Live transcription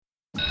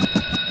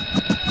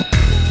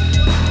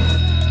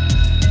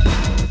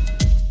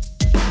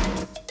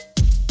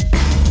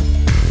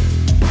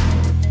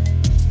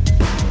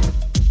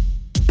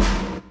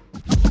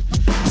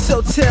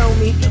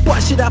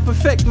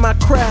perfect my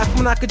craft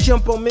when I could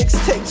jump on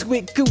mixtapes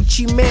with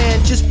Gucci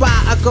Man. Just buy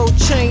a gold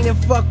chain and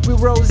fuck with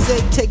Rose.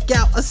 Take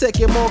out a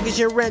second mortgage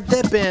and rent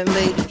that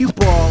Bentley. You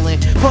ballin',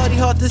 party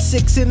hard to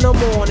 6 in the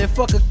morning.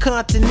 Fuck a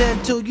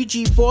Continental, you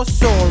G4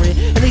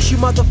 soaring. At least you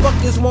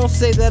motherfuckers won't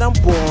say that I'm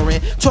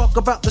boring. Talk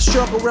about the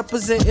struggle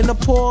representing the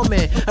poor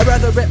man. I'd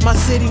rather rep my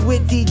city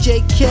with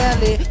DJ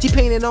Khaled.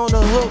 T-painted on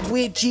the hook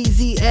with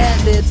GZ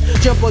ad-libs.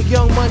 Jump on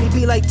Young Money,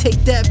 be like, take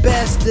that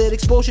bastard.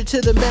 Exposure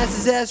to the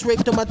masses, ass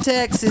raped on my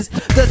taxes.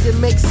 Doesn't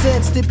make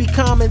sense to be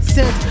common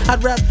sense.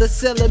 I'd rather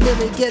sell a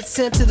million, get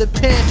sent to the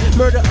pen.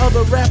 Murder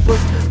other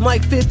rappers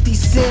like 50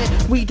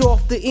 Cent. Weed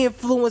off the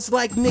influence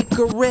like Nick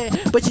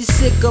Garrett. But you're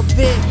sick of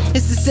it,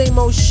 it's the same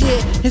old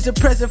shit. Here's a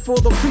present for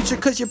the preacher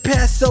cause your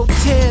past so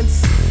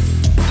tense.